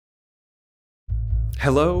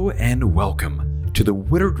Hello and welcome to the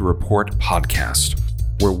Woodard Report podcast,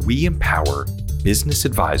 where we empower business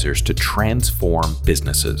advisors to transform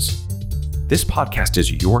businesses. This podcast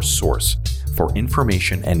is your source for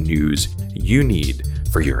information and news you need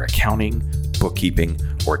for your accounting, bookkeeping,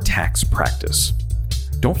 or tax practice.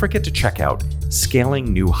 Don't forget to check out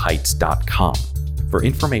scalingnewheights.com for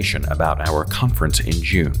information about our conference in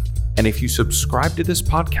June. And if you subscribe to this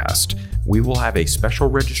podcast, we will have a special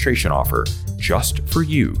registration offer just for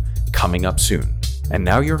you coming up soon. And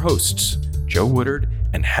now your hosts, Joe Woodard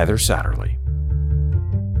and Heather Satterley.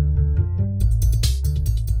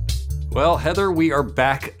 Well, Heather, we are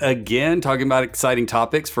back again talking about exciting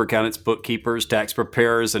topics for accountants, bookkeepers, tax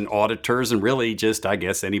preparers, and auditors, and really just, I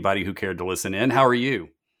guess, anybody who cared to listen in. How are you?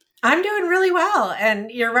 I'm doing really well.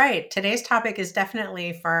 And you're right. Today's topic is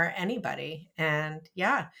definitely for anybody. And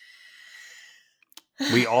yeah.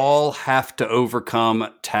 We all have to overcome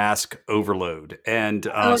task overload. And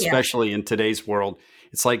especially in today's world,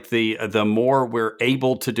 it's like the more we're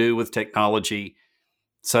able to do with technology,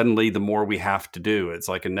 suddenly the more we have to do. It's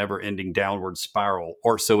like a never-ending downward spiral,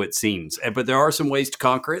 or so it seems. But there are some ways to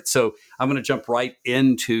conquer it. So I'm going to jump right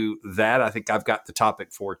into that. I think I've got the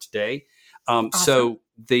topic for today. Awesome. So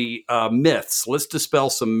the myths. Let's dispel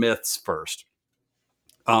some myths first.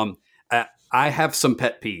 I have some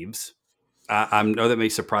pet peeves. I know that may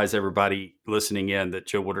surprise everybody listening in that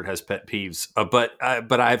Joe Woodard has pet peeves, but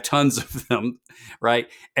I have tons of them, right?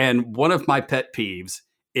 And one of my pet peeves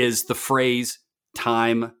is the phrase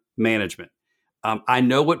time management. I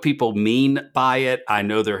know what people mean by it. I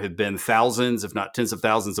know there have been thousands, if not tens of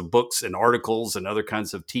thousands of books and articles and other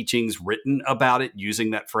kinds of teachings written about it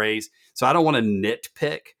using that phrase. So I don't want to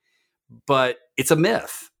nitpick, but it's a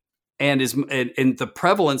myth. And the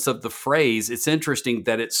prevalence of the phrase, it's interesting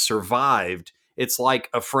that it survived. It's like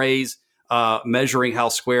a phrase measuring how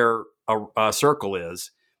square a circle is.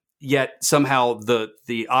 Yet somehow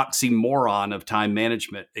the oxymoron of time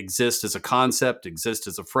management exists as a concept, exists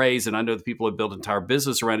as a phrase. And I know that people have built entire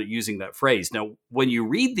business around it using that phrase. Now, when you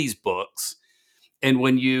read these books and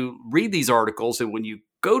when you read these articles and when you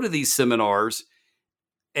go to these seminars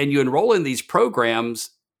and you enroll in these programs,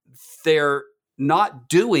 they're not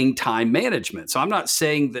doing time management. So I'm not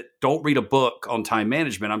saying that don't read a book on time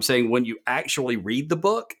management. I'm saying when you actually read the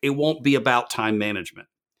book, it won't be about time management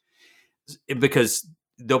because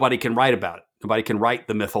nobody can write about it. Nobody can write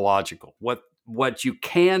the mythological. What you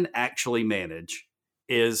can actually manage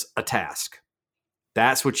is a task.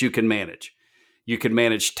 That's what you can manage. You can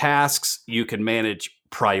manage tasks. You can manage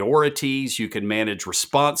priorities. You can manage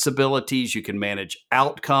responsibilities. You can manage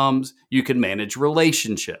outcomes. You can manage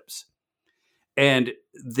relationships. And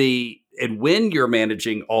when you're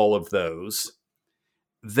managing all of those,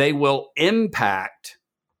 they will impact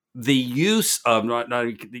the use of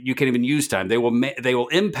you can't even use time. They will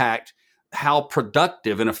impact how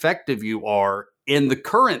productive and effective you are in the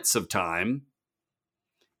currents of time.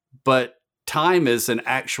 But time is an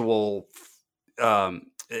actual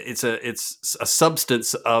it's a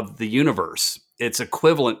substance of the universe. It's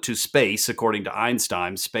equivalent to space, according to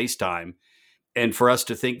Einstein, space-time. And for us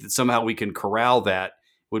to think that somehow we can corral that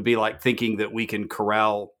would be like thinking that we can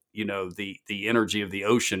corral, the energy of the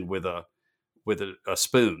ocean with a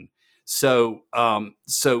spoon. So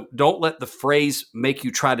don't let the phrase make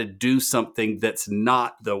you try to do something that's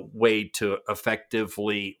not the way to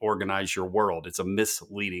effectively organize your world. It's a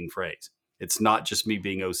misleading phrase. It's not just me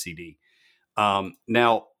being OCD.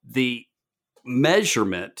 Now, the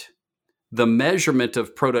measurement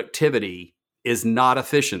of productivity is not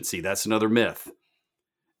efficiency. That's another myth.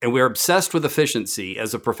 And we're obsessed with efficiency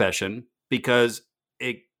as a profession because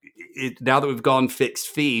now that we've gone fixed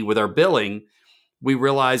fee with our billing, we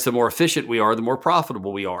realize the more efficient we are, the more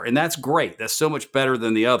profitable we are. And that's great. That's so much better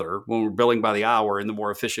than the other when we're billing by the hour, and the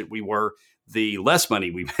more efficient we were, the less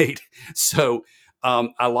money we made. So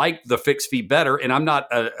I like the fixed fee better. And I'm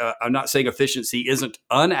not saying efficiency isn't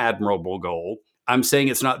an admirable goal. I'm saying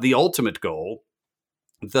it's not the ultimate goal.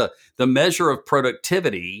 The measure of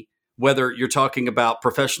productivity, whether you're talking about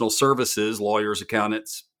professional services, lawyers,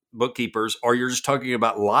 accountants, bookkeepers, or you're just talking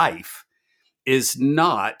about life, is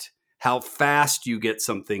not how fast you get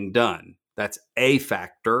something done. That's a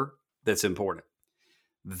factor that's important.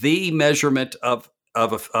 The measurement of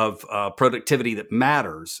productivity that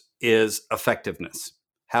matters is effectiveness.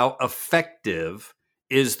 How effective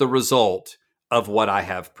is the result of what I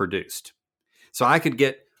have produced? So I could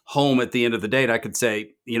get home at the end of the day and I could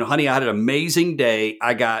say, honey, I had an amazing day.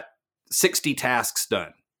 I got 60 tasks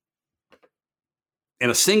done in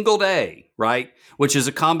a single day, right? Which is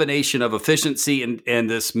a combination of efficiency and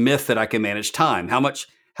this myth that I can manage time. What's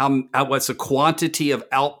the quantity of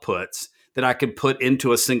outputs that I could put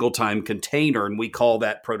into a single time container, and we call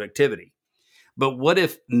that productivity. But what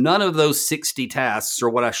if none of those 60 tasks are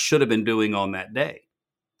what I should have been doing on that day?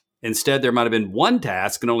 Instead, there might have been one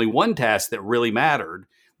task and only one task that really mattered,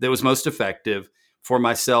 that was most effective for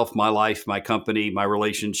myself, my life, my company, my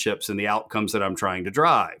relationships, and the outcomes that I'm trying to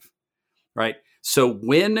drive, right? So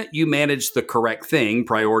when you manage the correct thing,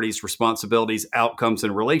 priorities, responsibilities, outcomes,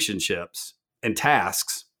 and relationships, and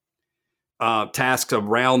tasks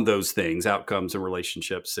around those things, outcomes and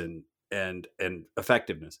relationships and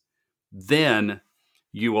effectiveness, then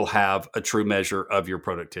you will have a true measure of your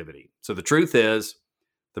productivity. So the truth is,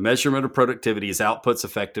 the measurement of productivity is outputs,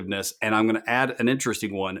 effectiveness, and I'm going to add an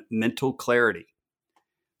interesting one: mental clarity.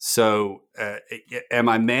 So, am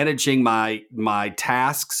I managing my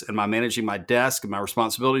tasks? Am I managing my desk and my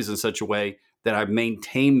responsibilities in such a way that I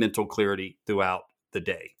maintain mental clarity throughout the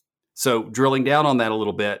day? So, drilling down on that a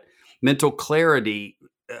little bit, mental clarity,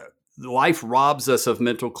 life robs us of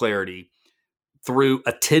mental clarity through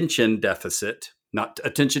attention deficit, not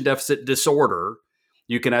attention deficit disorder.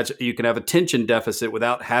 You can have attention deficit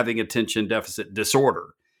without having attention deficit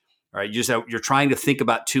disorder. All right, you're trying to think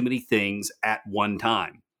about too many things at one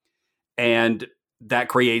time. And that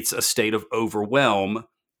creates a state of overwhelm,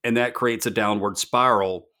 and that creates a downward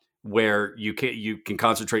spiral where you can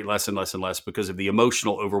concentrate less and less and less because of the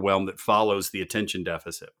emotional overwhelm that follows the attention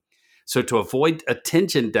deficit. So to avoid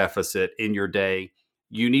attention deficit in your day,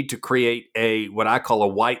 you need to create what I call a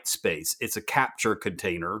white space. It's a capture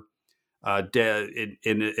container. In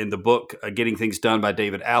the book Getting Things Done by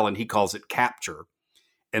David Allen, he calls it capture.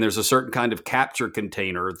 And there's a certain kind of capture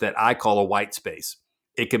container that I call a white space.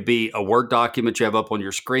 It could be a Word document you have up on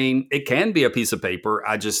your screen. It can be a piece of paper.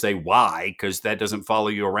 I just say why, because that doesn't follow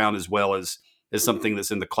you around as well as something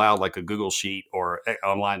that's in the cloud, like a Google Sheet or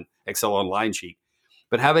Excel online sheet.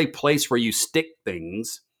 But have a place where you stick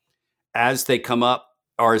things as they come up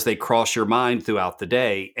or as they cross your mind throughout the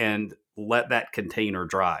day, and let that container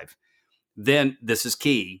drive. Then this is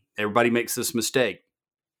key. Everybody makes this mistake.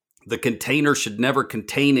 The container should never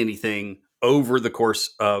contain anything over the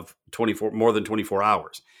course of more than 24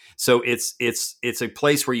 hours. So it's a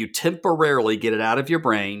place where you temporarily get it out of your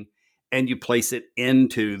brain and you place it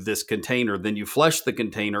into this container. Then you flush the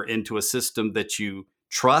container into a system that you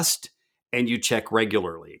trust and you check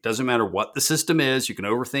regularly. It doesn't matter what the system is. You can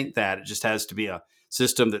overthink that. It just has to be a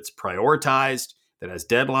system that's prioritized, that has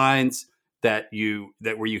deadlines, where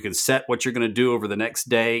you can set what you're going to do over the next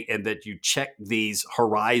day, and that you check these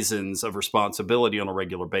horizons of responsibility on a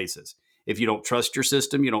regular basis. If you don't trust your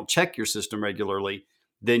system, you don't check your system regularly,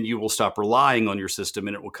 then you will stop relying on your system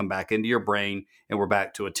and it will come back into your brain, and we're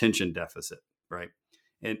back to attention deficit, right?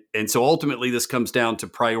 And so ultimately this comes down to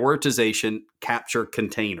prioritization, capture,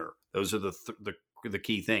 container. Those are the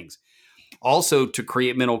key things. Also, to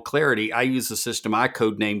create mental clarity, I use a system I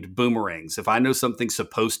codenamed boomerangs. If I know something's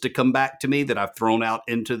supposed to come back to me that I've thrown out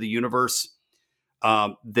into the universe,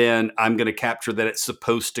 then I'm going to capture that it's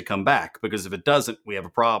supposed to come back, because if it doesn't, we have a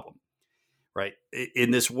problem, right?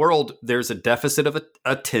 In this world, there's a deficit of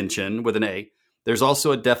attention with an A. There's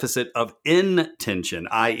also a deficit of intention,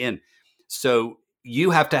 I-N. So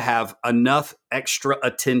you have to have enough extra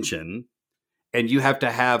attention, and you have to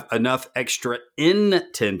have enough extra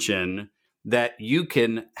intention that you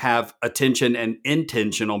can have attention and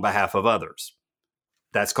intention on behalf of others.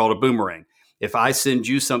 That's called a boomerang. If I send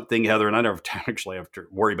you something, Heather, and I never actually have to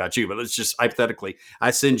worry about you, but let's just hypothetically, I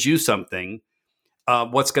send you something,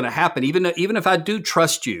 what's going to happen, even if I do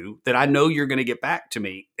trust you, that I know you're going to get back to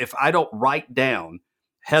me, if I don't write down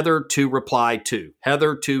Heather to reply to,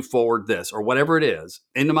 Heather to forward this, or whatever it is,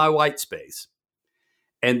 into my white space,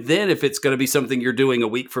 and then if it's going to be something you're doing a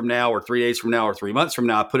week from now or 3 days from now or 3 months from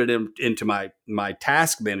now, I put it into my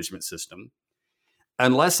task management system.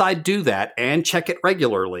 Unless I do that and check it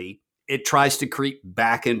regularly, it tries to creep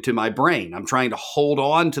back into my brain. I'm trying to hold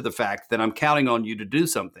on to the fact that I'm counting on you to do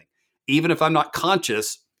something, even if I'm not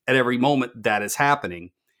conscious at every moment that is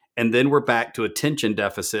happening. And then we're back to attention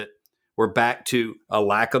deficit. We're back to a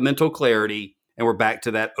lack of mental clarity, and we're back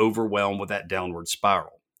to that overwhelm with that downward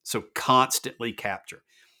spiral. So constantly capture.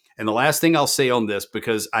 And the last thing I'll say on this,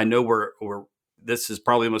 because I know this is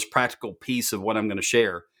probably the most practical piece of what I'm going to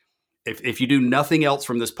share. If you do nothing else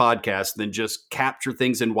from this podcast than just capture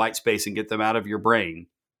things in white space and get them out of your brain,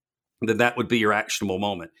 then that would be your actionable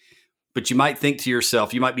moment. But you might think to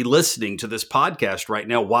yourself, you might be listening to this podcast right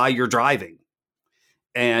now while you're driving.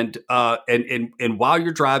 And while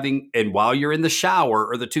you're driving and while you're in the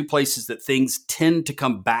shower are the two places that things tend to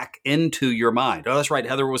come back into your mind. Oh, that's right.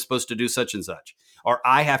 Heather was supposed to do such and such, or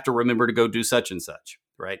I have to remember to go do such and such,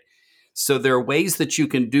 right? So there are ways that you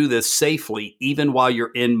can do this safely, even while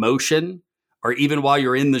you're in motion or even while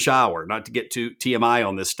you're in the shower. Not to get too TMI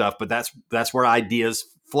on this stuff, but that's where ideas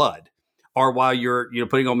flood. Or while you're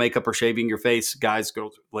putting on makeup or shaving your face, guys,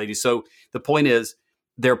 girls, ladies. So the point is,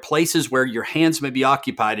 there are places where your hands may be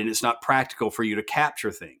occupied and it's not practical for you to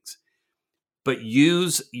capture things. But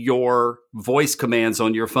use your voice commands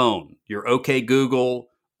on your phone, your OK Google,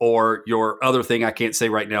 or your other thing I can't say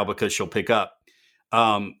right now because she'll pick up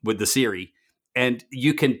with the Siri. And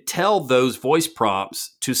you can tell those voice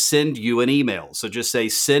prompts to send you an email. So just say,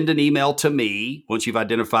 send an email to me. Once you've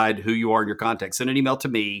identified who you are in your context, send an email to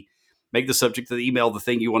me. Make the subject of the email the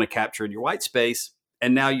thing you want to capture in your white space.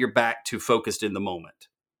 And now you're back to focused in the moment.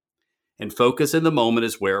 And focus in the moment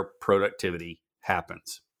is where productivity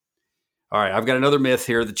happens. All right, I've got another myth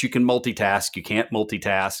here that you can multitask. You can't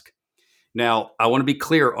multitask. Now, I want to be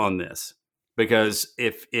clear on this, because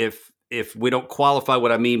if we don't qualify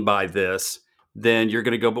what I mean by this, then you're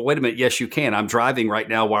going to go, but wait a minute, yes, you can. I'm driving right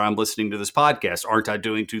now while I'm listening to this podcast. Aren't I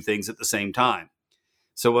doing two things at the same time?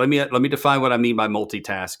 So let me define what I mean by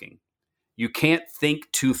multitasking. You can't think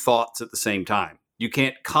two thoughts at the same time. You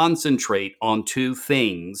can't concentrate on two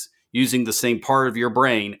things using the same part of your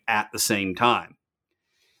brain at the same time.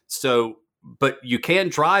 So, but you can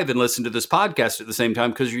drive and listen to this podcast at the same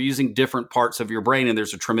time because you're using different parts of your brain, and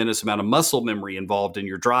there's a tremendous amount of muscle memory involved in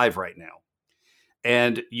your drive right now.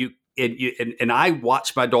 And I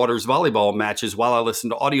watch my daughter's volleyball matches while I listen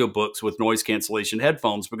to audiobooks with noise cancellation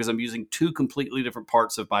headphones because I'm using two completely different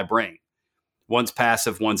parts of my brain. One's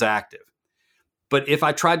passive, one's active. But if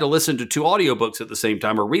I tried to listen to two audiobooks at the same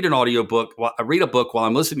time, or read an audiobook, I read a book while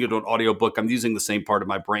I'm listening to an audiobook, I'm using the same part of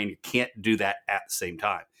my brain. You can't do that at the same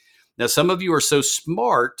time. Now, some of you are so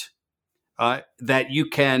smart that you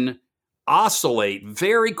can oscillate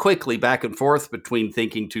very quickly back and forth between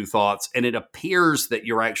thinking two thoughts, and it appears that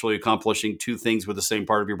you're actually accomplishing two things with the same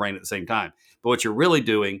part of your brain at the same time. But what you're really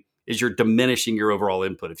doing is you're diminishing your overall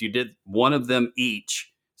input. If you did one of them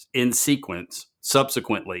each in sequence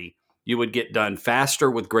subsequently, you would get done faster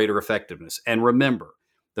with greater effectiveness. And remember,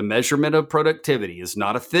 the measurement of productivity is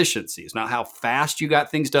not efficiency. It's not how fast you got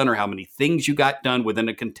things done or how many things you got done within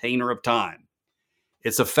a container of time.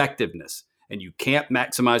 It's effectiveness. And you can't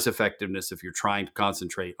maximize effectiveness if you're trying to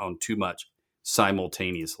concentrate on too much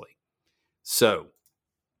simultaneously. So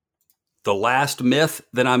the last myth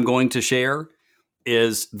that I'm going to share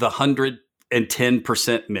is the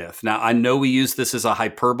 110% myth. Now, I know we use this as a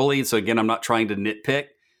hyperbole. So again, I'm not trying to nitpick.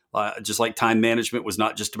 Just like time management was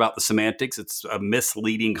not just about the semantics. It's a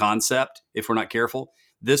misleading concept if we're not careful.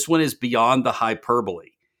 This one is beyond the hyperbole.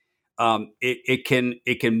 It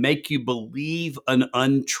can make you believe an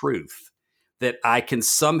untruth that I can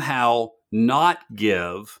somehow not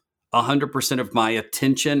give 100% of my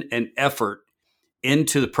attention and effort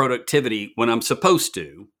into the productivity when I'm supposed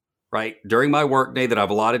to, right? During my work day that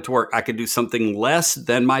I've allotted to work, I can do something less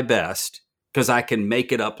than my best because I can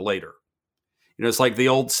make it up later. You know, it's like the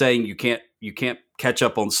old saying, you can't catch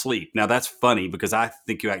up on sleep. Now that's funny because I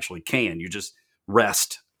think you actually can. You just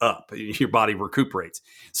rest up, your body recuperates.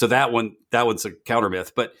 So that one's a counter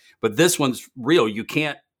myth, but this one's real. You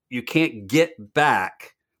can't get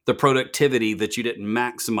back the productivity that you didn't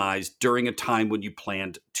maximize during a time when you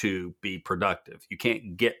planned to be productive. You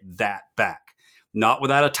can't get that back. Not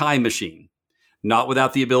without a time machine, not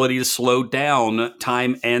without the ability to slow down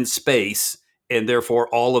time and space, and therefore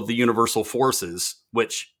all of the universal forces,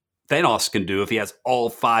 which Thanos can do if he has all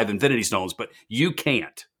 5 Infinity Stones, but you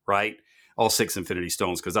can't, right? All 6 Infinity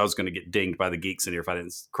Stones, because I was going to get dinged by the geeks in here if I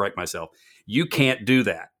didn't correct myself. You can't do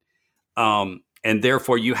that. And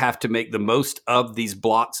therefore, you have to make the most of these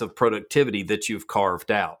blocks of productivity that you've carved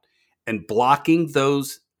out. And blocking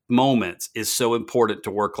those moments is so important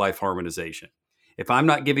to work-life harmonization. If I'm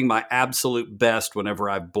not giving my absolute best whenever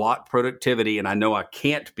I've blocked productivity and I know I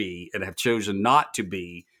can't be and have chosen not to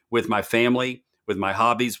be with my family, with my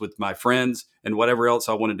hobbies, with my friends, and whatever else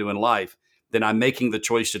I want to do in life, then I'm making the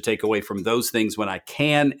choice to take away from those things when I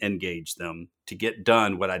can engage them to get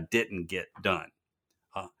done what I didn't get done.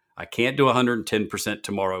 I can't do 110%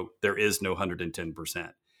 tomorrow. There is no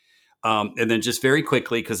 110%. And then just very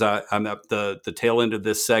quickly, because I'm at the tail end of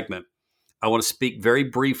this segment, I want to speak very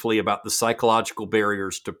briefly about the psychological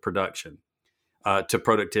barriers to production, to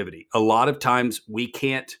productivity. A lot of times we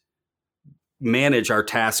can't manage our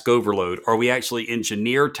task overload, or we actually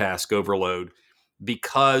engineer task overload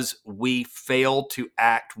because we fail to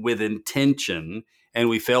act with intention, and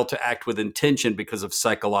we fail to act with intention because of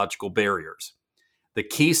psychological barriers. The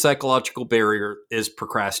key psychological barrier is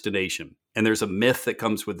procrastination. And there's a myth that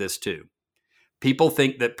comes with this too. People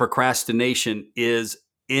think that procrastination is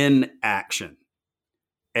inaction.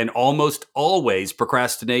 And almost always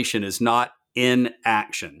procrastination is not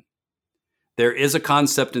inaction. There is a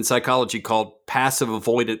concept in psychology called passive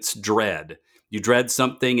avoidance dread. You dread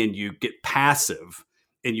something and you get passive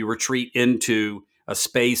and you retreat into a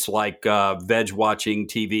space like veg watching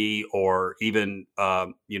TV or even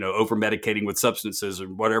over medicating with substances or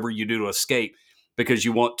whatever you do to escape because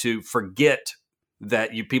you want to forget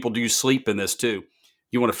that people do sleep in this too.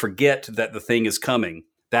 You want to forget that the thing is coming.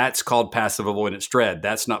 That's called passive avoidance dread.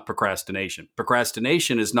 That's not procrastination.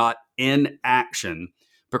 Procrastination is not inaction.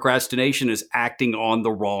 Procrastination is acting on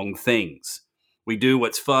the wrong things. We do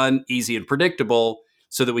what's fun, easy, and predictable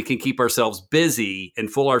so that we can keep ourselves busy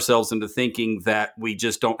and fool ourselves into thinking that we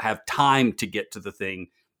just don't have time to get to the thing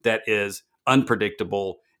that is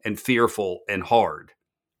unpredictable and fearful and hard,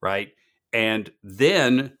 right? And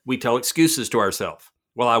then we tell excuses to ourselves.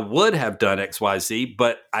 Well, I would have done X, Y, Z,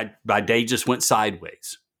 but my day just went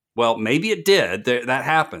sideways. Well, maybe it did. That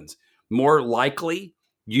happens. More likely,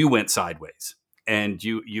 you went sideways and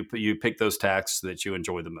you pick those tasks that you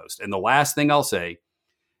enjoy the most. And the last thing I'll say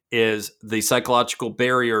is the psychological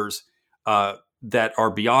barriers that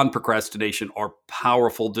are beyond procrastination are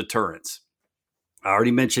powerful deterrents. I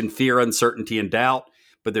already mentioned fear, uncertainty, and doubt,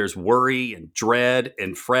 but there's worry and dread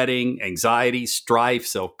and fretting, anxiety, strife,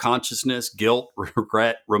 self-consciousness, guilt,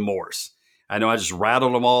 regret, remorse. I know I just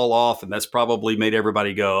rattled them all off, and that's probably made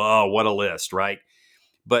everybody go, oh, what a list, right?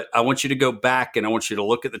 But I want you to go back and I want you to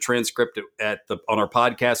look at the transcript on our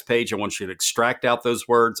podcast page. I want you to extract out those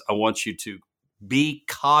words. I want you to be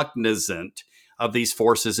cognizant of these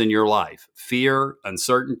forces in your life: fear,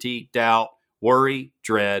 uncertainty, doubt, worry,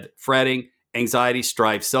 dread, fretting, anxiety,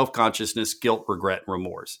 strife, self-consciousness, guilt, regret, and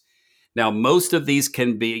remorse. Now, most of these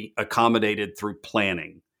can be accommodated through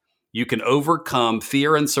planning. You can overcome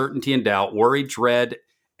fear, uncertainty, and doubt, worry, dread,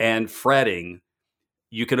 and fretting.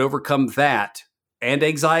 You can overcome that and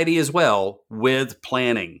anxiety as well with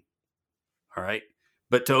planning. All right.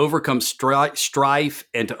 But to overcome strife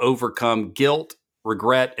and to overcome guilt,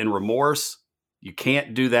 regret, and remorse, you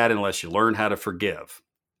can't do that unless you learn how to forgive.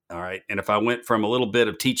 All right. And if I went from a little bit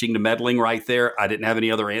of teaching to meddling right there, I didn't have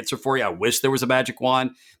any other answer for you. I wish there was a magic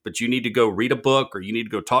wand, but you need to go read a book, or you need to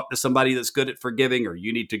go talk to somebody that's good at forgiving, or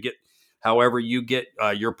you need to get, however you get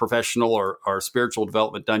your professional or spiritual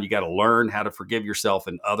development done, you got to learn how to forgive yourself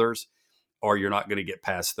and others, or you're not going to get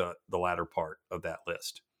past the latter part of that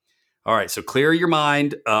list. All right. So clear your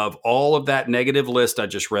mind of all of that negative list I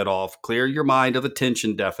just read off. Clear your mind of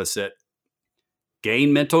attention deficit.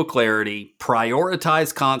 Gain mental clarity,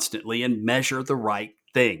 prioritize constantly, and measure the right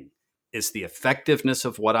thing. It's the effectiveness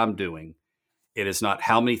of what I'm doing. It is not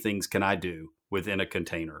how many things can I do within a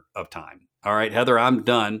container of time. All right, Heather, I'm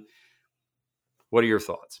done. What are your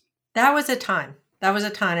thoughts? That was a ton.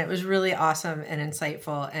 It was really awesome and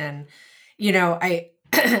insightful. And,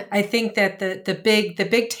 I think that the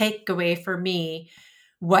big takeaway for me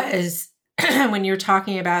was when you're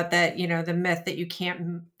talking about that, the myth that you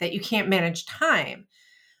can't manage time.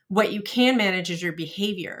 What you can manage is your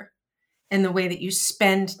behavior and the way that you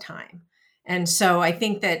spend time. And so I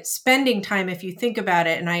think that spending time, if you think about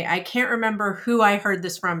it, and I can't remember who I heard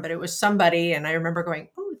this from, but it was somebody, and I remember going,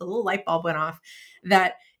 oh, the little light bulb went off,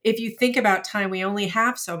 that if you think about time, we only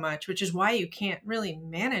have so much, which is why you can't really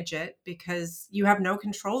manage it, because you have no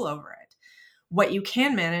control over it. What you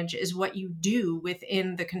can manage is what you do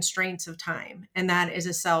within the constraints of time. And that is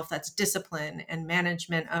a self that's discipline and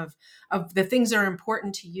management of the things that are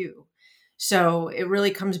important to you. So it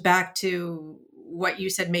really comes back to what you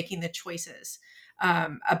said, making the choices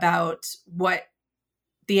about what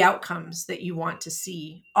the outcomes that you want to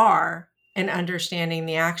see are, and understanding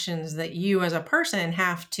the actions that you as a person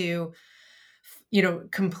have to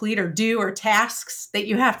complete or do, or tasks that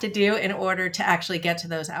you have to do in order to actually get to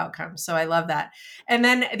those outcomes. So I love that. And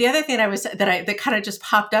then the other thing that kind of just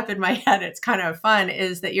popped up in my head, it's kind of fun,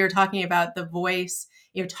 is that you're talking about the voice,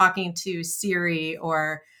 talking to Siri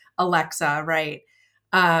or Alexa, right?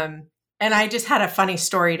 And I just had a funny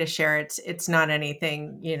story to share. It's not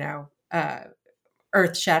anything,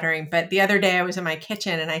 earth shattering, but the other day I was in my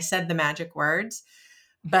kitchen and I said the magic words,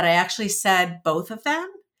 but I actually said both of them.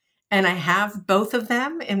 And I have both of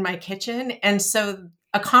them in my kitchen. And so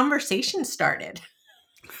a conversation started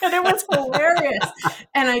and it was hilarious.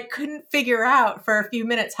 And I couldn't figure out for a few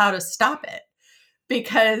minutes how to stop it,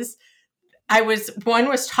 because one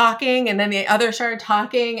was talking and then the other started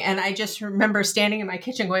talking. And I just remember standing in my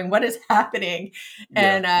kitchen going, what is happening?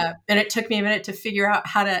 Yeah. And it took me a minute to figure out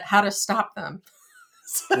how to stop them.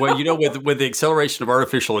 Well, with the acceleration of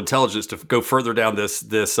artificial intelligence, to go further down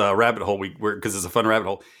this rabbit hole, because it's a fun rabbit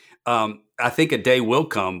hole, I think a day will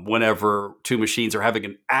come whenever two machines are having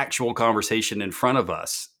an actual conversation in front of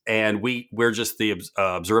us, and we're just the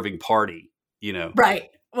observing party. Right.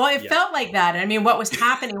 Well, it Yeah. felt like that. I mean, what was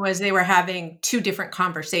happening was they were having two different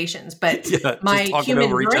conversations, but Yeah, my just talking human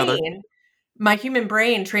over each other. my human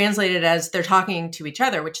brain translated as they're talking to each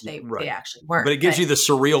other, which they Right. actually weren't. But it gives you the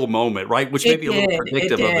surreal moment, right? Which may be a little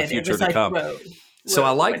predictive of the It future was to like, come. whoa, So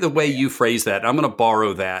I like what's the way going on? you phrase that. I'm going to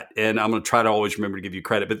borrow that, and I'm going to try to always remember to give you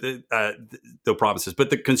credit, but no promises.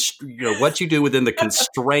 But what you do within the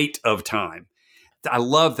constraint of time, I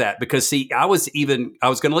love that because see, I was going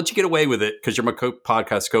to let you get away with it because you're my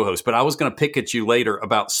podcast co-host, but I was going to pick at you later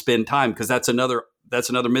about spend time because that's another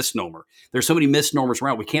misnomer. There's so many misnomers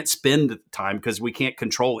around. We can't spend time because we can't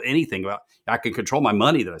control anything about. I can control my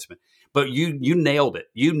money that I spend, but you nailed it.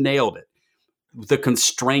 You nailed it. The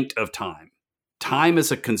constraint of time. Time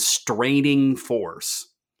is a constraining force.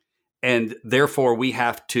 And therefore, we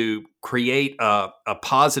have to create a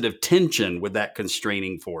positive tension with that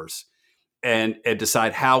constraining force and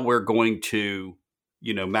decide how we're going to,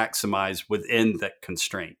 maximize within that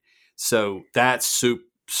constraint. So that's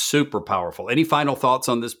super powerful. Any final thoughts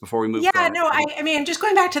on this before we move to our next segment? I mean, just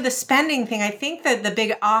going back to the spending thing, I think that the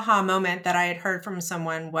big aha moment that I had heard from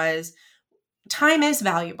someone was time is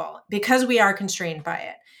valuable because we are constrained by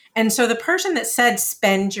it. And so the person that said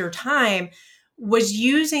spend your time was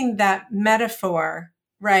using that metaphor,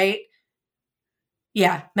 right?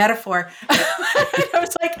 Yeah, metaphor.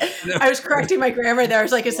 I was correcting my grammar there. I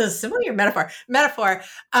was like, it's a simile or metaphor? Metaphor.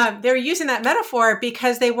 They were using that metaphor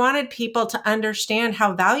because they wanted people to understand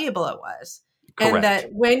how valuable it was. Correct. And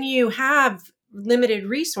that when you have limited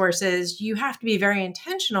resources, you have to be very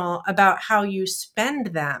intentional about how you spend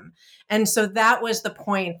them. And so that was the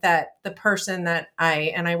point that the person that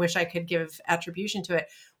I wish I could give attribution to it,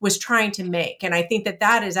 was trying to make. And I think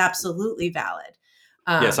that is absolutely valid.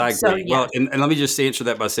 Yes, I agree. So, yeah. Well, and let me just answer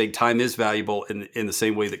that by saying time is valuable in the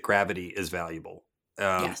same way that gravity is valuable,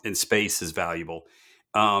 Yes. and space is valuable.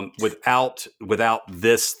 Without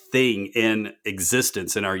this thing in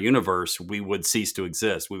existence in our universe, we would cease to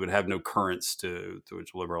exist. We would have no currents to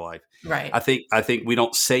which live our life. Right. I think we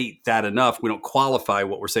don't say that enough. We don't qualify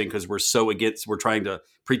what we're saying because we're trying to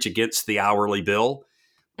preach against the hourly bill.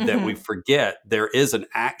 That we forget there is an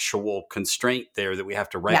actual constraint there that we have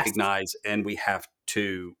to recognize, and we have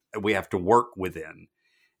to work within.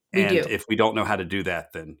 We And do. if we don't know how to do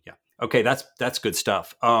that, then yeah. Okay, that's good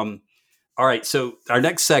stuff. All right, so our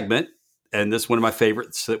next segment, and this is one of my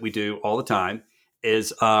favorites that we do all the time,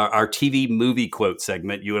 is our TV movie quote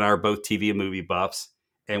segment. You and I are both TV and movie buffs,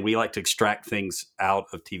 and we like to extract things out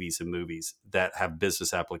of TVs and movies that have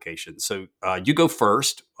business applications. So you go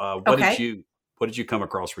first. What did you come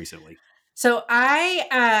across recently? So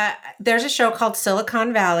there's a show called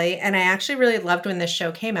Silicon Valley, and I actually really loved when this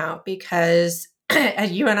show came out because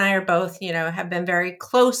you and I are both, have been very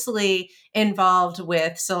closely involved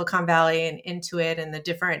with Silicon Valley and Intuit and the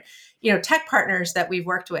different, tech partners that we've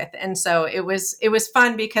worked with. And so it was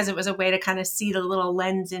fun because it was a way to kind of see the little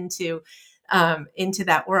lens into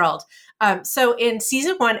that world. So in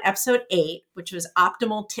season 1, episode 8, which was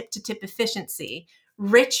optimal tip-to-tip efficiency,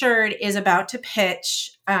 Richard is about to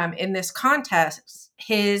pitch in this contest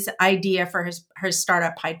his idea for his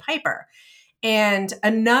startup Pied Piper, and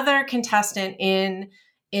another contestant in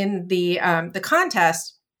the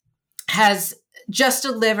contest has just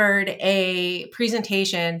delivered a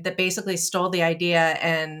presentation that basically stole the idea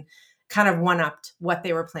and kind of one-upped what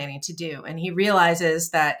they were planning to do. And he realizes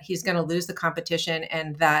that he's going to lose the competition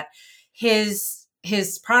and that his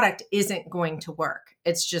product isn't going to work.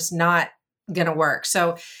 It's just not going to work.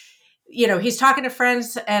 So, he's talking to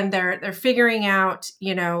friends and they're figuring out,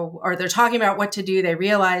 or they're talking about what to do. They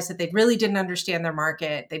realize that they really didn't understand their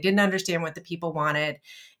market. They didn't understand what the people wanted.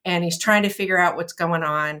 And he's trying to figure out what's going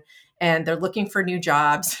on, and they're looking for new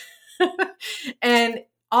jobs. And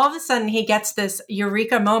all of a sudden he gets this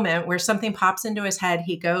eureka moment where something pops into his head.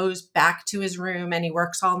 He goes back to his room and he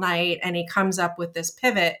works all night and he comes up with this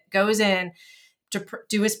pivot, goes in to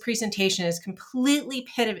do his presentation, is completely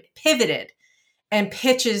pivoted and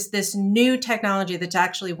pitches this new technology that's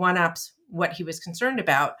actually one-ups what he was concerned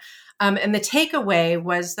about. And the takeaway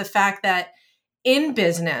was the fact that in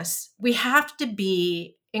business, we have to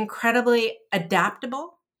be incredibly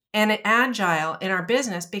adaptable and agile in our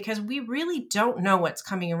business because we really don't know what's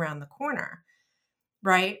coming around the corner,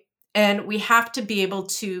 right? And we have to be able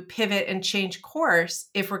to pivot and change course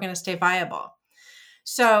if we're going to stay viable.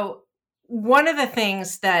 So one of the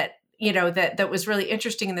things that that was really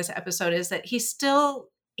interesting in this episode is that he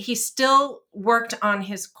still worked on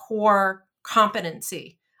his core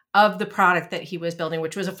competency of the product that he was building,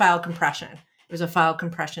 which was a file compression. It was a file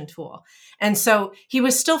compression tool. And so he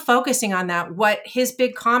was still focusing on that. What his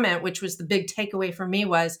big comment, which was the big takeaway for me,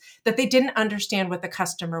 was that they didn't understand what the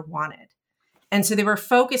customer wanted. And so they were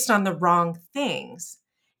focused on the wrong things.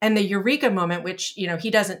 And the eureka moment, which, he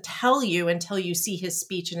doesn't tell you until you see his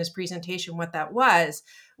speech and his presentation, what that was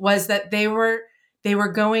that they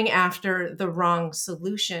were going after the wrong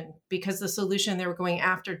solution, because the solution they were going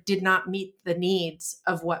after did not meet the needs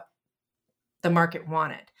of what the market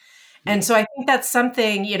wanted. And so I think that's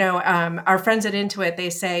something, our friends at Intuit, they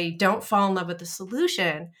say, don't fall in love with the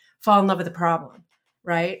solution, fall in love with the problem,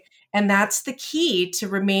 right? And that's the key to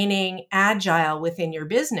remaining agile within your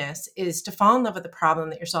business, is to fall in love with the problem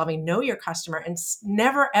that you're solving, know your customer, and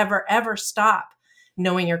never, ever, ever stop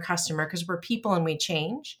knowing your customer, because we're people and we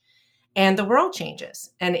change and the world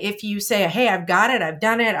changes. And if you say, hey, I've got it, I've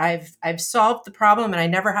done it, I've solved the problem and I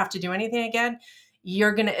never have to do anything again,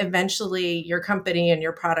 you're going to eventually, your company and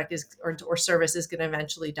your product or service is going to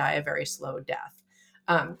eventually die a very slow death.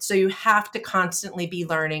 So you have to constantly be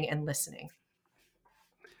learning and listening.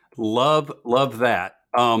 Love that.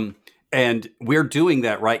 And we're doing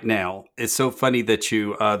that right now. It's so funny that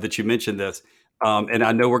you mentioned this. And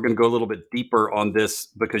I know we're going to go a little bit deeper on this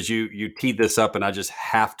because you teed this up, and I just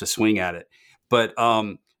have to swing at it. But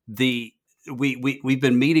we've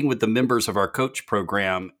been meeting with the members of our coach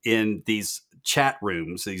program in these chat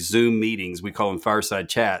rooms, these Zoom meetings. We call them fireside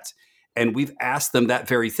chats, and we've asked them that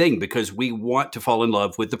very thing because we want to fall in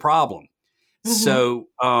love with the problem.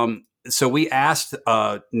 Mm-hmm. So we asked.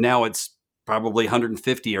 Now it's probably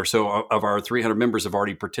 150 or so of our 300 members have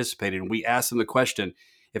already participated, and we asked them the question: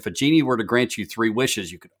 if a genie were to grant you 3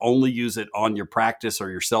 wishes, you could only use it on your practice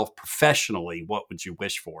or yourself professionally, what would you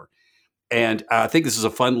wish for? And I think this is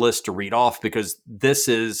a fun list to read off because this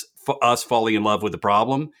is us falling in love with the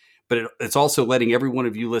problem, but it's also letting every one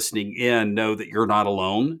of you listening in know that you're not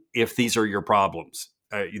alone if these are your problems.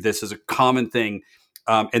 This is a common thing,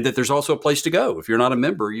 and that there's also a place to go. If you're not a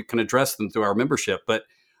member, you can address them through our membership. But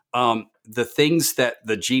the things that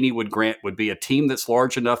the genie would grant would be a team that's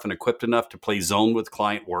large enough and equipped enough to play zone with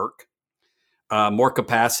client work, more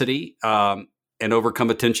capacity, and overcome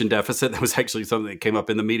attention deficit. That was actually something that came up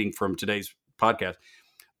in the meeting from today's podcast.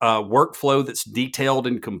 Workflow that's detailed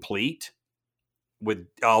and complete, with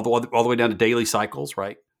all the way down to daily cycles,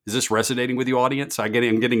 right? Is this resonating with you, audience? I'm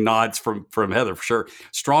getting nods from Heather for sure.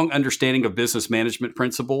 Strong understanding of business management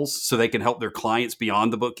principles so they can help their clients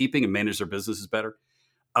beyond the bookkeeping and manage their businesses better.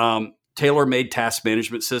 Tailor-made task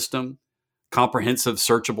management system, comprehensive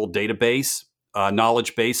searchable database,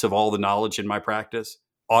 knowledge base of all the knowledge in my practice,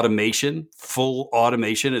 automation, full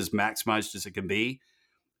automation as maximized as it can be,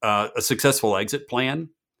 a successful exit plan,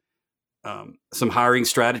 some hiring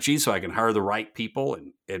strategies so I can hire the right people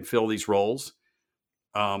and fill these roles,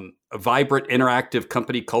 a vibrant, interactive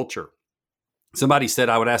company culture. Somebody said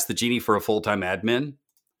I would ask the genie for a full-time admin,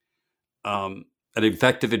 an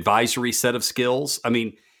effective advisory set of skills. I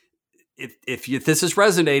mean, if this is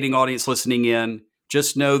resonating, audience listening in,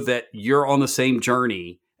 just know that you're on the same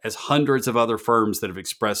journey as hundreds of other firms that have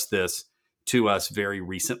expressed this to us very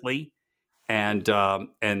recently, and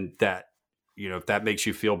that, if that makes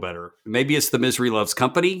you feel better, maybe it's the misery loves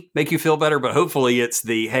company make you feel better, but hopefully it's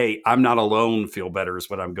the hey, I'm not alone feel better is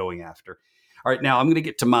what I'm going after. All right, now I'm going to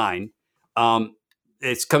get to mine.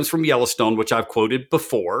 It comes from Yellowstone, which I've quoted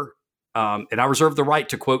before, and I reserve the right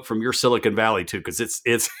to quote from your Silicon Valley too, because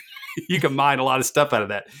it's you can mine a lot of stuff out of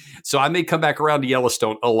that. So I may come back around to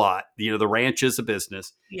Yellowstone a lot. The ranch is a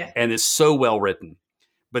business, and it's so well written.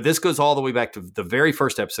 But this goes all the way back to the very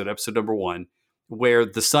first episode number 1, where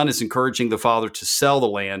the son is encouraging the father to sell the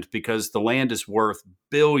land because the land is worth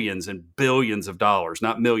billions and billions of dollars,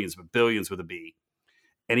 not millions, but billions with a B.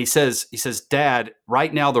 And he says, Dad,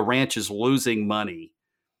 right now the ranch is losing money.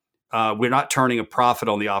 We're not turning a profit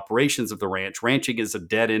on the operations of the ranch. Ranching is a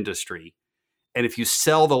dead industry. And if you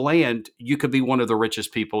sell the land, you could be one of the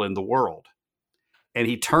richest people in the world. And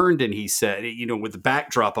he turned and he said, with the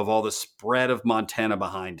backdrop of all the spread of Montana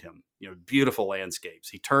behind him, beautiful landscapes,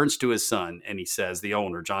 he turns to his son and he says, the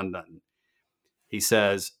owner, John Dutton, he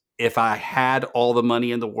says, if I had all the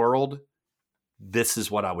money in the world, this is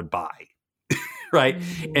what I would buy. Right.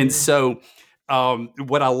 Mm-hmm. And so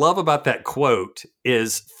what I love about that quote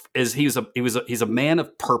is he's a man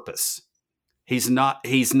of purpose. He's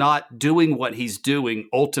not doing what he's doing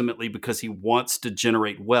ultimately because he wants to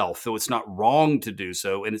generate wealth, though it's not wrong to do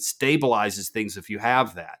so, and it stabilizes things if you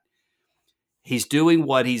have that. He's doing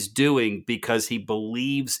what he's doing because he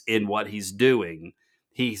believes in what he's doing.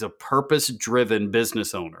 He's a purpose-driven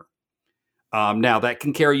business owner. Now, that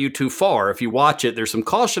can carry you too far. If you watch it, there's some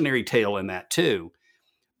cautionary tale in that too.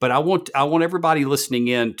 But I want everybody listening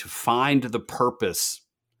in to find the purpose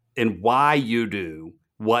in why you do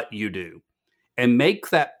what you do, and make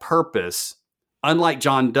that purpose, unlike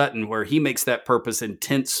John Dutton, where he makes that purpose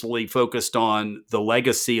intensely focused on the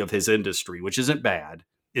legacy of his industry, which isn't bad.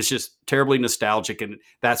 It's just terribly nostalgic, and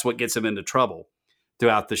that's what gets him into trouble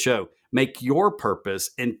throughout the show. Make your purpose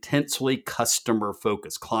intensely customer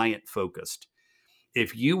focused, client focused.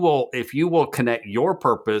 If you will connect your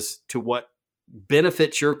purpose to what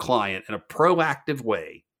benefits your client in a proactive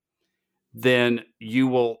way, then you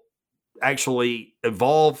will actually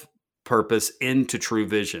evolve purpose into true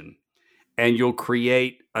vision, and you'll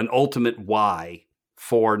create an ultimate why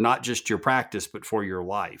for not just your practice, but for your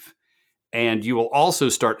life. And you will also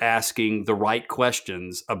start asking the right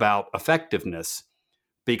questions about effectiveness,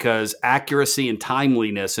 because accuracy and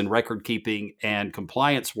timeliness and record keeping and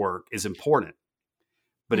compliance work is important.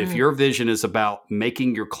 But if your vision is about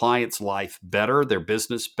making your client's life better, their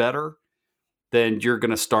business better, then you're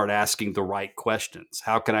going to start asking the right questions.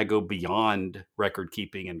 How can I go beyond record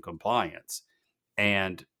keeping and compliance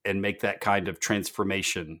and make that kind of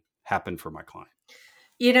transformation happen for my client?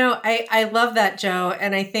 I love that, Joe.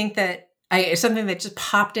 And I think that something that just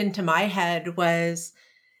popped into my head was,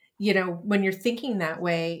 when you're thinking that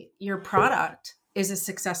way, your product is a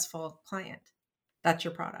successful client. That's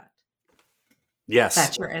your product. Yes.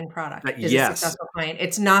 That's your end product. Is Yes. a successful client.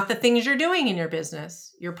 It's not the things you're doing in your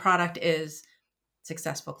business. Your product is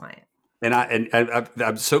successful client. And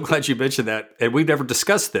I'm so glad you mentioned that. And we've never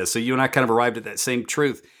discussed this. So you and I kind of arrived at that same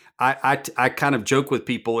truth. I kind of joke with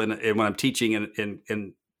people when I'm teaching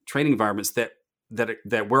in training environments that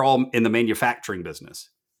we're all in the manufacturing business.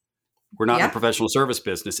 We're not in the professional service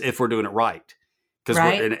business if we're doing it right.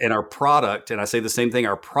 Because in our product, and I say the same thing,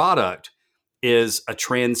 our product is a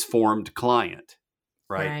transformed client,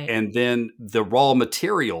 right? And then the raw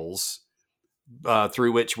materials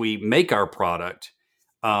through which we make our product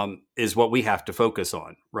is what we have to focus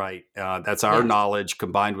on, right? That's our knowledge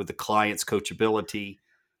combined with the client's coachability,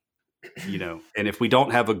 and if we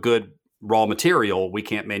don't have a good raw material, we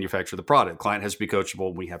can't manufacture the product. The client has to be coachable,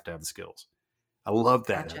 and we have to have the skills. I love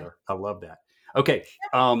that, Gotcha. Heather. I love that. Okay.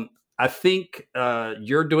 I think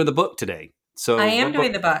you're doing the book today. So I am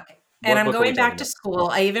doing the book. And I'm going back to about? school.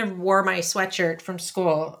 I even wore my sweatshirt from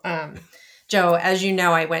school. Joe, as you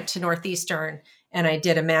know, I went to Northeastern and I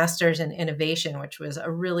did a master's in innovation, which was a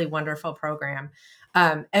really wonderful program.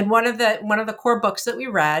 And one of the core books that we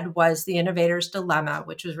read was The Innovator's Dilemma,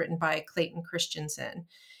 which was written by Clayton Christensen.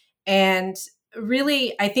 And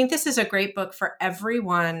really, I think this is a great book for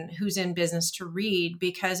everyone who's in business to read,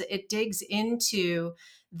 because it digs into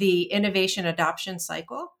the innovation adoption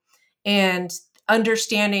cycle and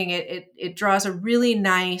understanding it draws a really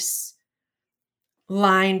nice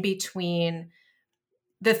line between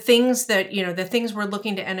the things that, the things we're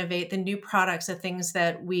looking to innovate, the new products, the things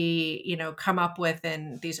that we, come up with,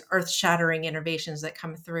 and these earth-shattering innovations that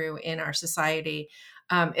come through in our society.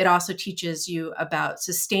 It also teaches you about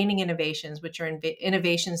sustaining innovations, which are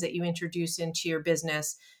innovations that you introduce into your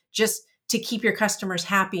business just to keep your customers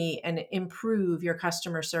happy and improve your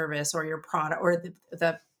customer service or your product or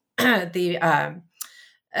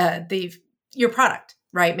your product,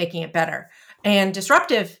 right? Making it better. And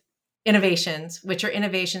disruptive innovations, which are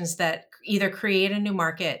innovations that either create a new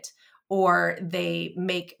market or they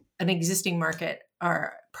make an existing market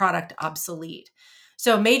or product obsolete.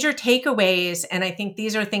 So major takeaways, and I think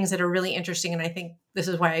these are things that are really interesting, and I think this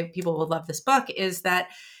is why people will love this book, is that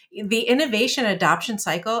the innovation adoption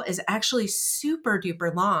cycle is actually super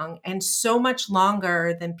duper long, and so much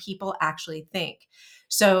longer than people actually think.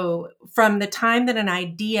 So from the time that an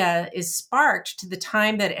idea is sparked to the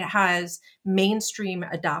time that it has mainstream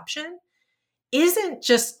adoption isn't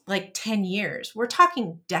just like 10 years. We're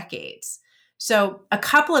talking decades. So a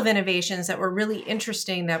couple of innovations that were really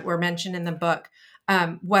interesting that were mentioned in the book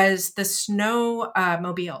was the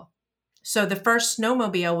snowmobile. So the first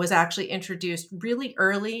snowmobile was actually introduced really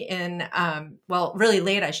early in, really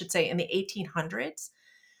late, I should say, in the 1800s.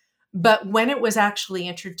 But when it was actually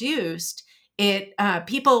introduced,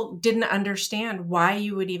 people didn't understand why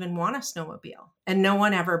you would even want a snowmobile, and no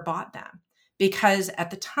one ever bought them because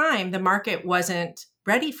at the time the market wasn't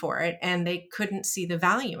ready for it and they couldn't see the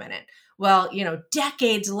value in it. Well,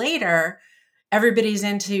 decades later, everybody's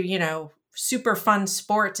into, super fun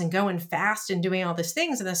sports and going fast and doing all these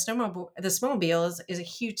things. And the snowmobile is a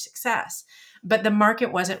huge success, but the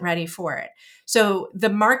market wasn't ready for it. So the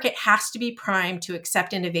market has to be primed to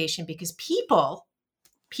accept innovation because people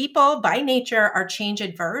by nature are change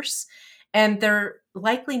adverse and they're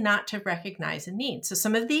likely not to recognize a need. So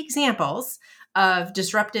some of the examples of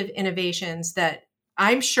disruptive innovations that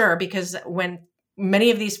I'm sure, because when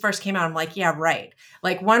many of these first came out, I'm like, yeah, right.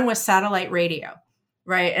 Like one was satellite radio,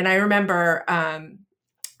 right? And I remember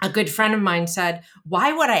a good friend of mine said,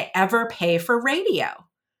 why would I ever pay for radio?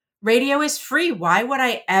 Radio is free. Why would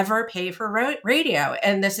I ever pay for radio?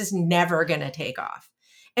 And this is never going to take off.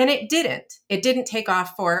 And it didn't. It didn't take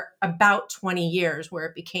off for about 20 years where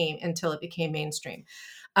it became until it became mainstream.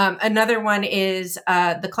 Another one is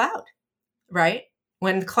the cloud, right?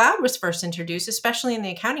 When the cloud was first introduced, especially in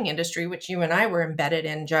the accounting industry, which you and I were embedded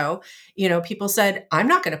in, Joe, people said, I'm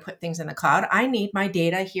not going to put things in the cloud. I need my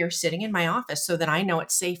data here sitting in my office so that I know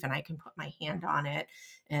it's safe and I can put my hand on it.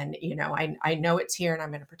 And, I know it's here and I'm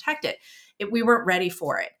going to protect it. We weren't ready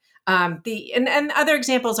for it. And other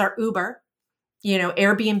examples are Uber,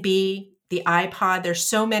 Airbnb, the iPod. There's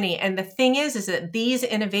so many. And the thing is that these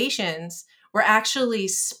innovations were actually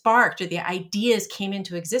sparked, or the ideas came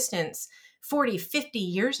into existence 40, 50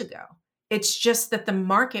 years ago. It's just that the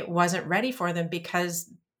market wasn't ready for them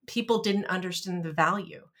because people didn't understand the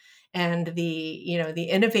value. And the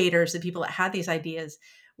innovators, the people that had these ideas,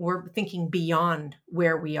 were thinking beyond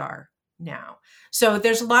where we are now. So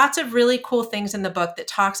there's lots of really cool things in the book that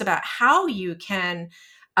talks about how you can,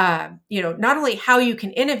 not only how you can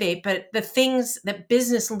innovate, but the things that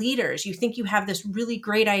business leaders, you think you have this really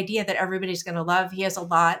great idea that everybody's going to love. He has a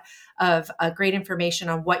lot of great information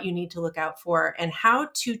on what you need to look out for and how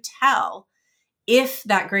to tell if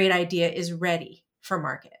that great idea is ready for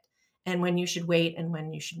market and when you should wait and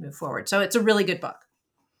when you should move forward. So it's a really good book.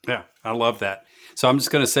 Yeah, I love that. So I'm just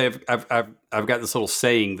going to say I've got this little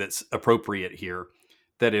saying that's appropriate here,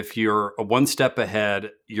 that if you're one step ahead,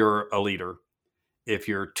 you're a leader. If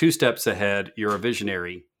you're 2 steps ahead, you're a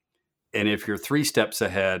visionary. And if you're 3 steps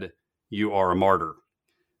ahead, you are a martyr.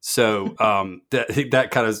 So that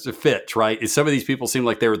kind of fits, right? Some of these people seem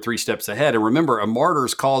like they were 3 steps ahead. And remember, a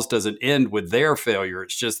martyr's cause doesn't end with their failure.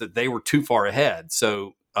 It's just that they were too far ahead.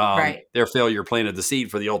 So right. Their failure planted the seed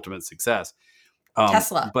for the ultimate success.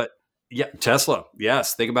 Tesla. But yeah, Tesla.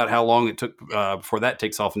 Yes. Think about how long it took before that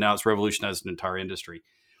takes off. And now it's revolutionized an entire industry.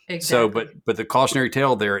 Exactly. So, but the cautionary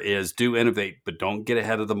tale there is do innovate, but don't get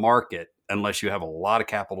ahead of the market unless you have a lot of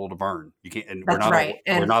capital to burn. You can't, and That's right.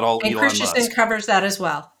 We're not all and Elon Christensen Musk. covers that as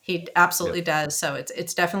well. He absolutely does. So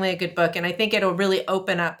it's definitely a good book. And I think it'll really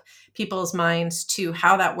open up people's minds to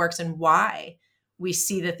how that works and why we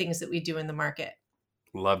see the things that we do in the market.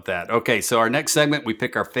 Love that. Okay. So our next segment, we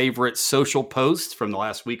pick our favorite social posts from the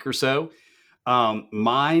last week or so.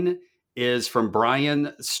 Mine is from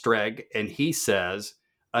Brian Stregg, and he says,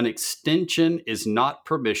 an extension is not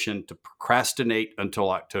permission to procrastinate until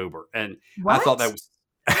October. And What? I thought that was...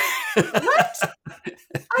 What?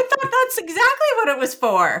 I thought that's exactly what it was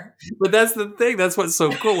for. But that's the thing. That's what's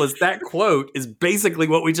so cool is that quote is basically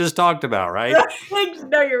what we just talked about, right?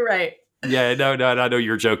 No, you're right. Yeah, no, I know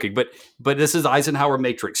you're joking, but this is Eisenhower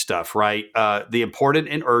matrix stuff, right? The important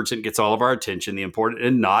and urgent gets all of our attention. The important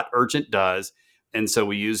and not urgent does. And so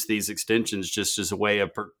we use these extensions just as a way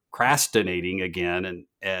of procrastinating again,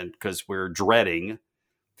 and because we're dreading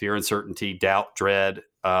fear, uncertainty, doubt, dread,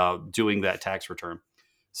 doing that tax return.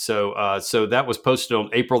 So that was posted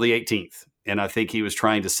on April the 18th. And I think he was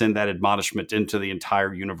trying to send that admonishment into the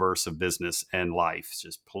entire universe of business and life. It's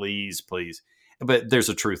just please. But there's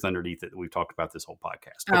a truth underneath it that we've talked about this whole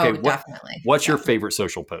podcast. Okay, definitely. What's your favorite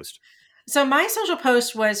social post? So my social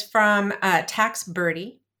post was from Tax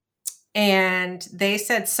Birdie. And they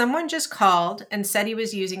said, someone just called and said he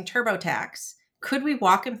was using TurboTax. Could we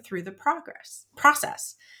walk him through the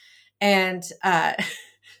process? And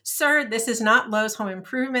sir, this is not Lowe's Home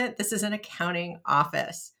Improvement. This is an accounting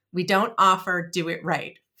office. We don't offer do it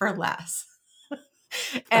right for less.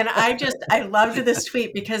 And I loved this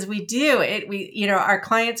tweet because we do it. Our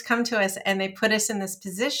clients come to us and they put us in this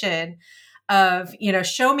position of,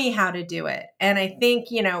 show me how to do it. And I think,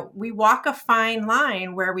 we walk a fine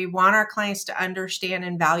line where we want our clients to understand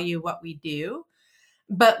and value what we do,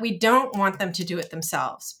 but we don't want them to do it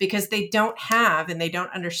themselves because they don't have, and they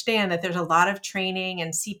don't understand that there's a lot of training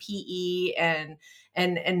and CPE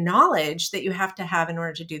and knowledge that you have to have in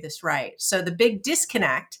order to do this right. So the big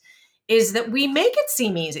disconnect is that we make it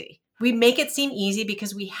seem easy. We make it seem easy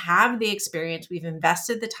because we have the experience. We've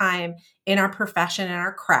invested the time in our profession and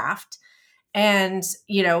our craft. And,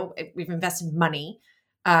 we've invested money.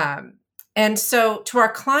 And so to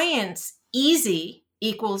our clients, easy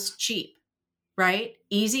equals cheap, right?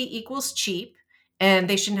 Easy equals cheap. And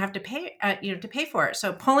they shouldn't have to pay, to pay for it.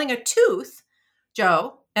 So pulling a tooth,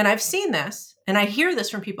 Joe, and I've seen this, and I hear this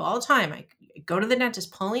from people all the time. I go to the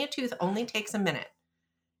dentist, pulling a tooth only takes a minute.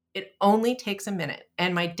 It only takes a minute.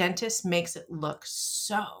 And my dentist makes it look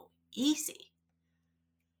so easy.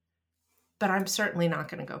 But I'm certainly not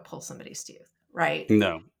going to go pull somebody's tooth. right?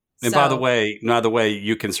 No. And by the way,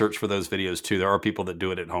 you can search for those videos too. There are people that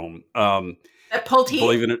do it at home. That pull teeth?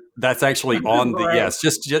 Believe it, that's actually on the, Right. yes,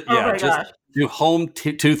 just Gosh. do home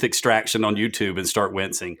tooth extraction on YouTube and start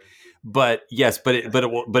wincing. But yes, but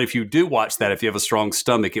if you do watch that, if you have a strong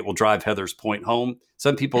stomach, it will drive Heather's point home.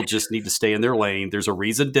 Some people just need to stay in their lane. There's a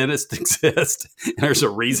reason dentists exist, and there's a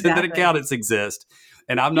reason that accountants exist.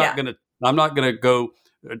 And I'm not gonna go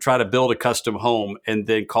try to build a custom home and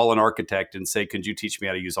then call an architect and say, "Could you teach me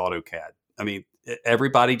how to use AutoCAD?" I mean,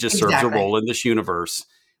 everybody just serves a role in this universe.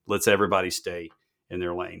 Let's everybody stay in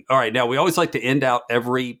their lane. All right, now we always like to end out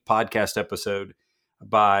every podcast episode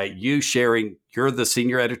by you sharing. You're the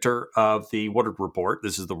senior editor of the Woodard Report.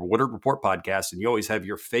 This is the Woodard Report podcast, and you always have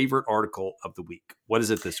your favorite article of the week. What is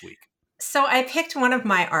it this week? So I picked one of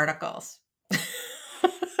my articles. I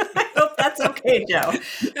hope that's okay, Joe.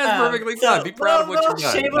 That's perfectly fine. Be proud of what you've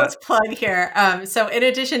done. Shameless plug here. So in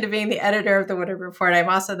addition to being the editor of the Woodard Report, I'm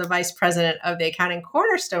also the vice president of the Accounting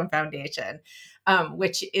Cornerstone Foundation,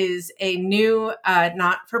 which is a new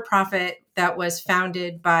not-for-profit that was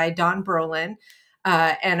founded by Don Brolin,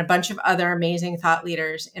 and a bunch of other amazing thought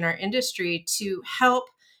leaders in our industry to help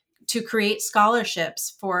to create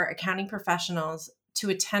scholarships for accounting professionals to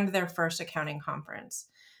attend their first accounting conference.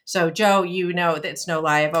 So Joe, that's no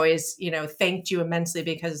lie. I've always, thanked you immensely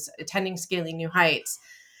because attending Scaling New Heights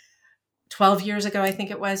 12 years ago, I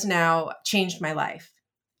think it was now, changed my life.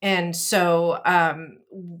 And so,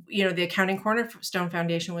 the Accounting Cornerstone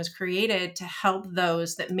Foundation was created to help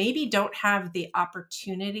those that maybe don't have the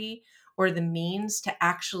opportunity or the means to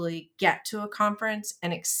actually get to a conference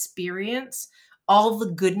and experience all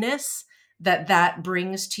the goodness that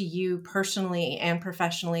brings to you personally and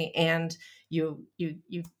professionally, and you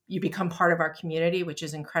become part of our community, which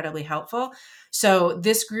is incredibly helpful. So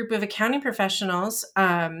this group of accounting professionals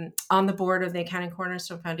on the board of the Accounting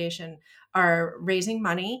Cornerstone Foundation are raising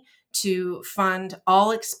money to fund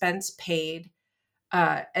all expense paid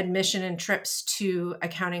admission and trips to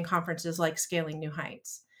accounting conferences like Scaling New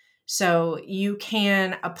Heights. So you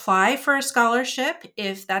can apply for a scholarship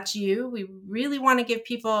if that's you. We really want to give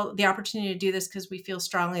people the opportunity to do this because we feel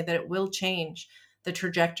strongly that it will change the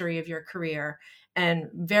trajectory of your career and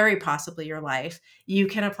very possibly your life. You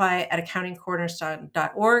can apply at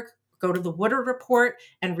accountingcornerstone.org. Go to the Woodard Report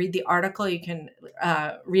and read the article. You can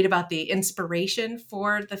read about the inspiration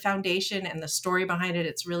for the foundation and the story behind it.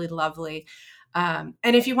 It's really lovely. And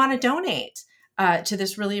if you want to donate to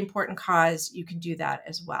this really important cause, you can do that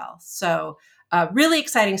as well. So really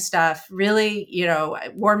exciting stuff, really,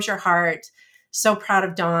 warms your heart. So proud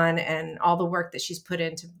of Dawn and all the work that she's put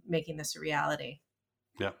into making this a reality.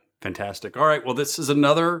 Yeah, fantastic. All right. Well, this is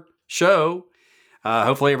another show.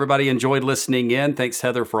 Hopefully everybody enjoyed listening in. Thanks,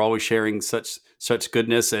 Heather, for always sharing such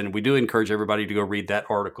goodness. And we do encourage everybody to go read that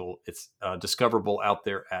article. It's discoverable out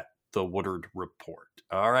there at the Woodard Report.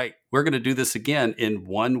 All right. We're going to do this again in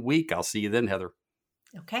 1 week. I'll see you then, Heather.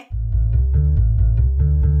 Okay.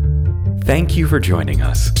 Thank you for joining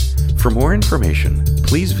us. For more information,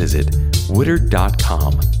 please visit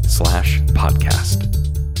woodard.com/podcast.